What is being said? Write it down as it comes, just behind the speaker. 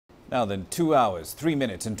Now then, 2 hours, 3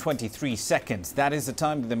 minutes and 23 seconds. That is the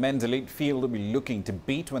time the men's elite field will be looking to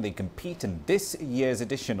beat when they compete in this year's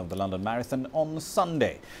edition of the London Marathon on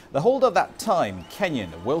Sunday. The holder of that time,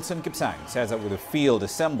 Kenyan Wilson Kipsang, says that with the field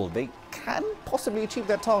assembled, they can possibly achieve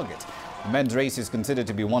their target. The men's race is considered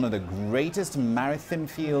to be one of the greatest marathon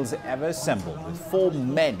fields ever assembled, with 4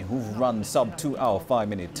 men who've run sub 2 hour 5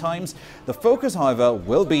 minute times. The focus, however,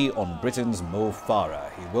 will be on Britain's Mo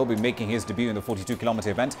Farah. He will be making his debut in the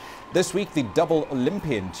 42-kilometre event. This week, the double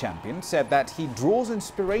Olympian champion said that he draws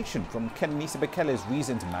inspiration from Kenenisa Bekele's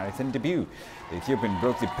recent marathon debut. The Ethiopian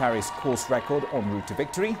broke the Paris course record en route to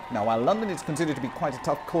victory. Now, while London is considered to be quite a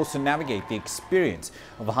tough course to navigate, the experience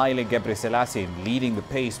of Haile Gebrselassie in leading the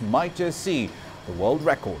pace might just see the world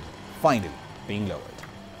record finally being lowered.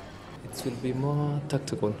 It will be more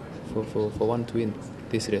tactical for one to win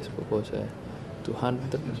this race, because to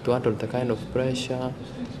handle the kind of pressure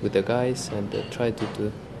with the guys and try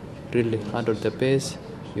to really handle the pace,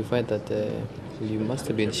 you find that you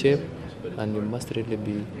must be in shape and you must really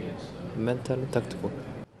be mentally tactical.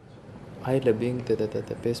 Haile being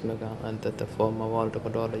the pacemaker and the former world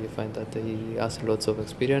record, you find that he has lots of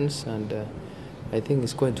experience, and I think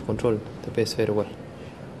he's going to control the pace very well.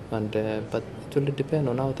 And but it will depend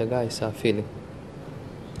on how the guys are feeling.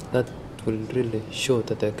 That will really show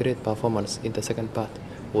that a great performance in the second part,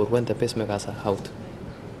 or when the pacemakers are out.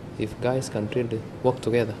 If guys can really work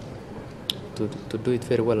together to do it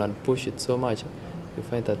very well and push it so much, you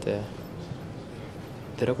find that the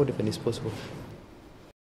record even is possible.